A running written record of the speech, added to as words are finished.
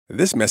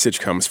This message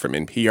comes from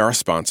NPR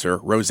sponsor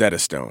Rosetta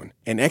Stone,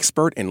 an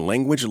expert in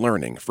language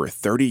learning for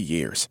 30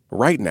 years.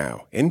 Right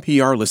now,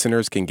 NPR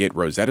listeners can get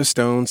Rosetta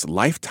Stone's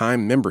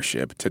lifetime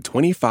membership to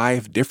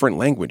 25 different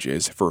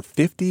languages for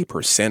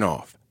 50%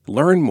 off.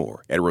 Learn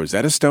more at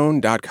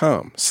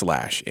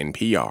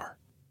rosettastone.com/NPR.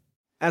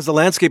 As the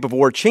landscape of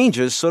war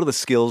changes, so do the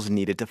skills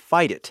needed to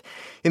fight it.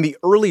 In the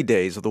early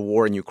days of the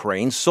war in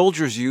Ukraine,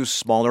 soldiers used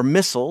smaller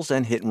missiles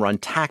and hit-and-run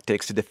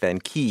tactics to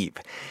defend Kyiv.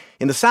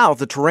 In the south,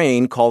 the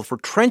terrain called for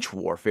trench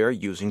warfare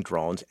using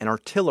drones and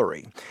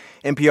artillery.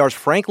 NPR's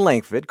Frank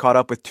Langford caught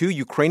up with two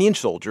Ukrainian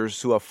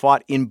soldiers who have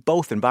fought in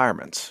both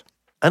environments.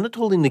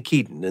 Anatoly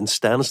Nikitin and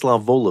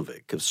Stanislav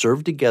Volovic have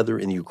served together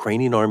in the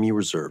Ukrainian Army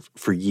Reserve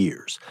for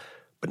years,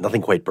 but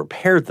nothing quite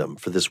prepared them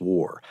for this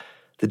war.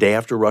 The day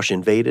after Russia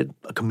invaded,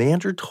 a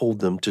commander told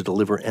them to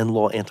deliver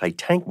NLAW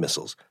anti-tank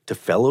missiles to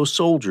fellow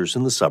soldiers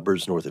in the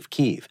suburbs north of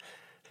Kyiv.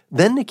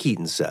 Then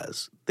Nikitin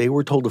says they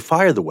were told to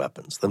fire the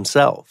weapons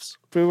themselves.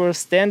 We were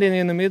standing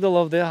in the middle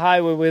of the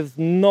highway with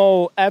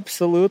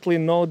absolutely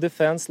no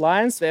defense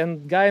lines,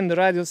 and guy in the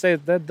radio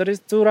said that there is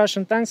 2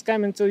 Russian tanks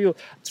coming to you.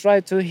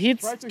 Try to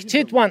hit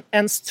one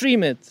and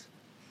stream it.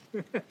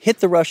 Hit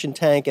the Russian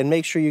tank and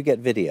make sure you get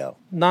video.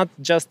 Not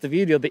just the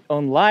video, the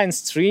online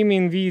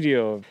streaming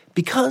video.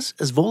 Because,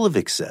 as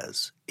Volovic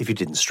says, if you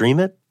didn't stream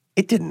it,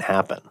 it didn't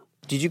happen.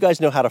 Did you guys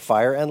know how to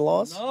fire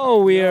NLAWs? No,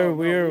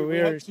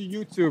 we're have to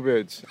YouTube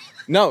it.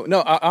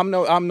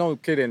 I'm no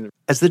kidding.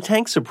 As the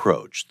tanks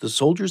approached, the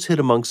soldiers hid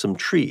among some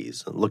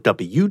trees and looked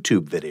up a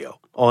YouTube video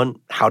on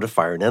how to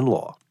fire an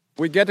NLAW.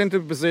 We get into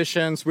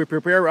positions, we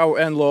prepare our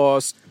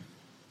NLAWs,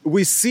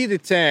 we see the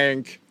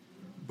tank,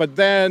 but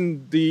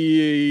then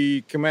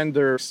the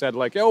commander said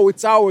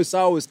it's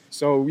ours.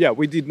 So yeah,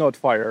 we did not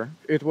fire.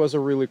 It was a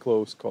really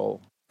close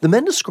call. The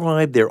men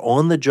described their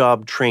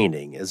on-the-job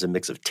training as a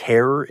mix of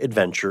terror,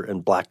 adventure,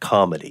 and black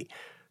comedy.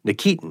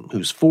 Nikitin,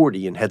 who's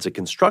 40 and heads a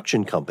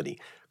construction company,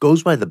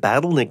 goes by the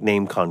battle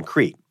nickname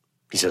Concrete.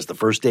 He says the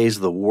first days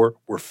of the war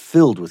were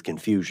filled with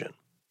confusion.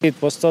 It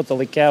was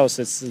totally chaos.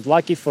 It's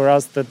lucky for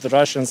us that the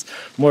Russians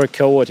were more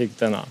chaotic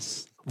than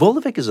us.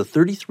 Volovic is a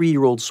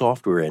 33-year-old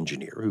software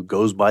engineer who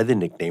goes by the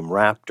nickname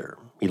Raptor.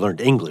 He learned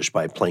English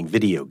by playing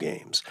video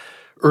games.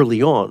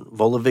 Early on,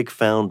 Volovic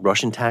found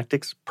Russian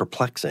tactics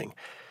perplexing.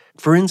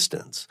 For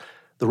instance,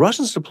 the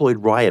Russians deployed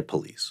riot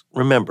police.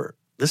 Remember,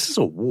 this is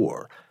a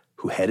war,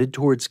 who headed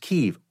towards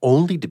Kyiv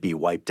only to be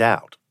wiped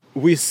out.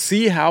 We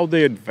see how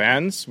they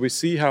advance, we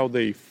see how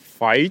they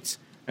fight,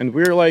 and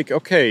we're like,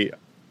 okay,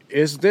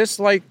 is this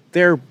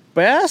their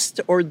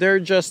best or they're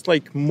just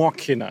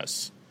mocking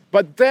us?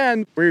 But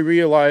then we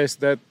realize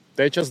that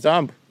they're just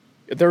dumb.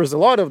 There's a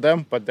lot of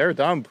them, but they're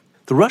dumb.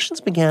 The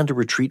Russians began to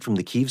retreat from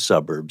the Kyiv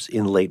suburbs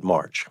in late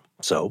March.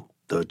 So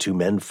the two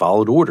men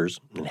followed orders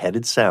and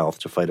headed south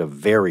to fight a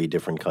very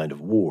different kind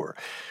of war.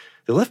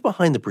 They left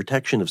behind the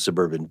protection of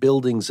suburban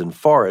buildings and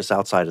forests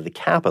outside of the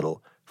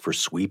capital for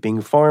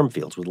sweeping farm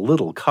fields with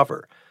little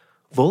cover.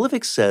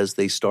 Volovic says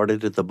they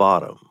started at the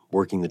bottom,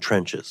 working the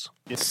trenches.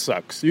 It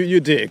sucks. You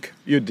dig.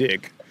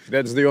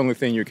 That's the only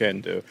thing you can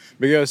do.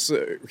 Because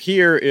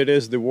here it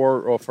is the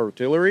war of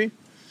artillery,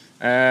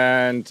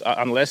 and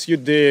unless you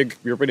dig,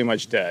 you're pretty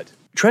much dead.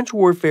 Trench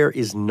warfare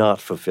is not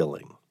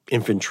fulfilling.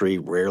 Infantry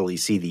rarely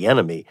see the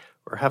enemy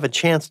or have a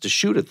chance to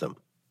shoot at them.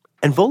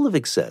 And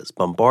Volovic says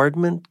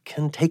bombardment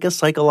can take a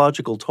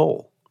psychological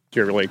toll.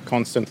 You're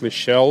constantly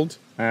shelled,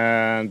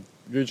 and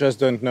you just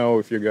don't know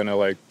if you're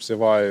gonna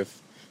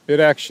survive. It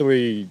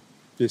actually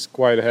is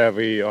quite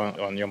heavy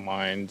on your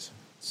mind.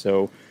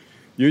 So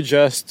you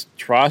just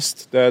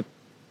trust that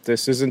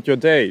this isn't your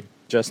day,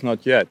 just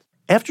not yet.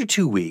 After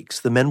 2 weeks,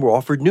 the men were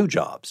offered new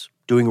jobs,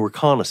 doing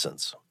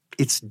reconnaissance.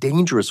 It's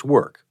dangerous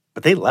work,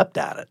 but they leapt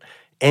at it.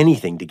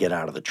 Anything to get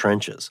out of the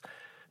trenches.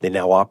 They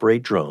now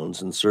operate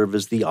drones and serve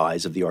as the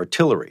eyes of the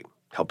artillery,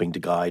 helping to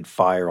guide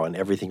fire on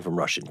everything from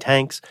Russian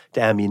tanks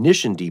to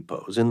ammunition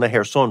depots in the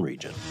Kherson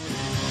region.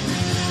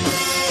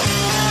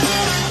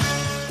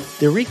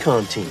 Their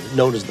recon team,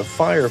 known as the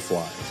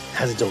Fireflies,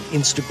 has its own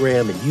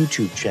Instagram and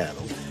YouTube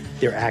channel.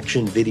 Their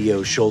action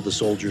videos show the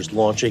soldiers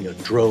launching a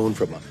drone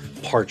from a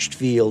parched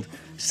field,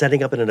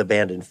 setting up in an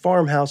abandoned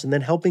farmhouse, and then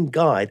helping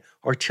guide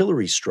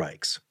artillery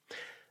strikes.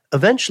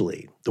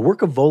 Eventually, the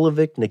work of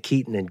Volovic,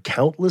 Nikitin, and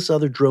countless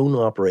other drone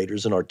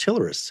operators and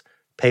artillerists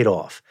paid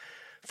off,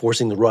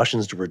 forcing the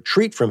Russians to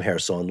retreat from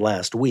Kherson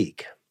last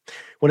week.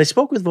 When I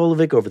spoke with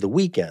Volovic over the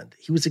weekend,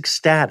 he was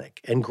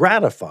ecstatic and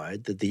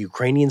gratified that the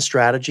Ukrainian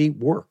strategy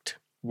worked.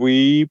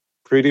 We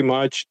pretty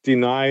much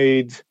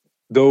denied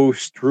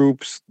those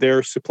troops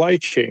their supply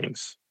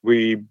chains.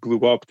 We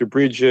blew up the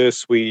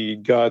bridges, we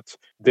got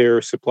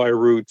their supply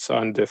routes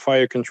under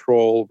fire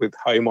control with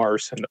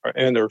HIMARS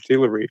and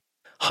artillery.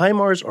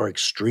 HIMARS are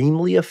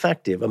extremely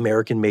effective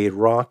American-made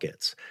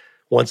rockets.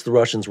 Once the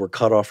Russians were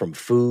cut off from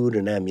food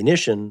and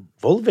ammunition,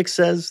 Volovic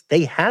says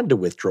they had to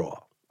withdraw.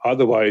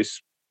 Otherwise,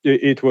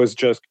 it was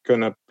just going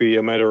to be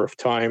a matter of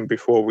time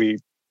before we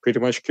pretty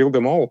much killed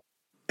them all.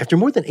 After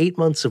more than 8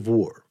 months of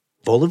war,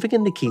 Volovic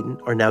and Nikitin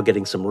are now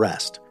getting some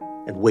rest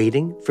and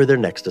waiting for their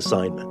next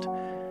assignment.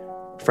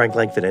 Frank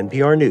Langford,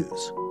 NPR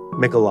News,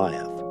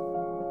 Mykolaiv.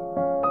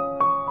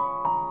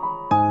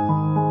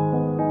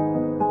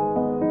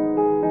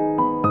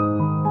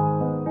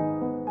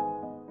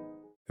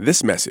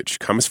 This message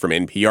comes from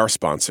NPR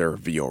sponsor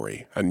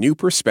Vuori, a new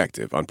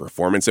perspective on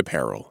performance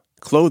apparel.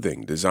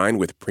 Clothing designed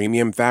with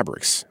premium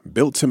fabrics,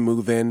 built to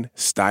move in,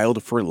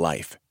 styled for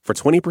life. For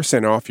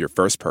 20% off your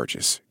first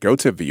purchase, go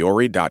to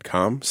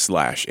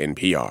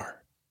vuori.com/NPR.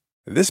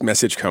 This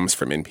message comes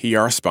from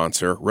NPR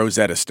sponsor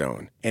Rosetta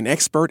Stone, an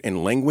expert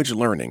in language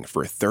learning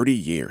for 30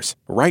 years.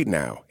 Right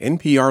now,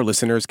 NPR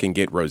listeners can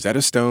get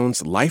Rosetta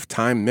Stone's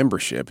lifetime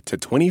membership to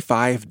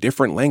 25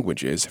 different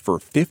languages for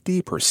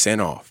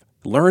 50% off.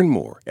 Learn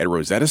more at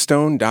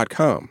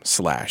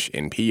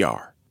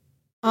rosettastone.com/NPR.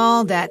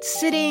 All that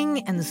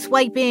sitting and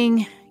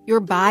swiping, your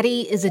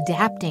body is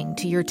adapting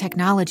to your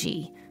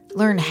technology.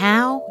 Learn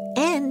how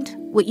and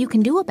what you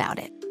can do about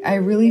it. I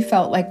really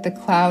felt like the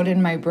cloud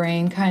in my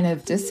brain kind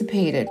of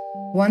dissipated.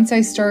 Once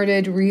I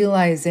started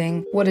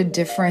realizing what a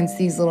difference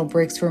these little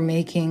breaks were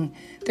making,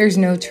 there's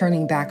no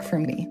turning back for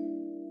me.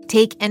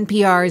 Take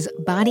NPR's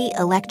Body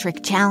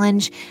Electric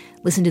Challenge.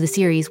 Listen to the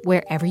series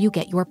wherever you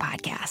get your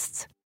podcasts.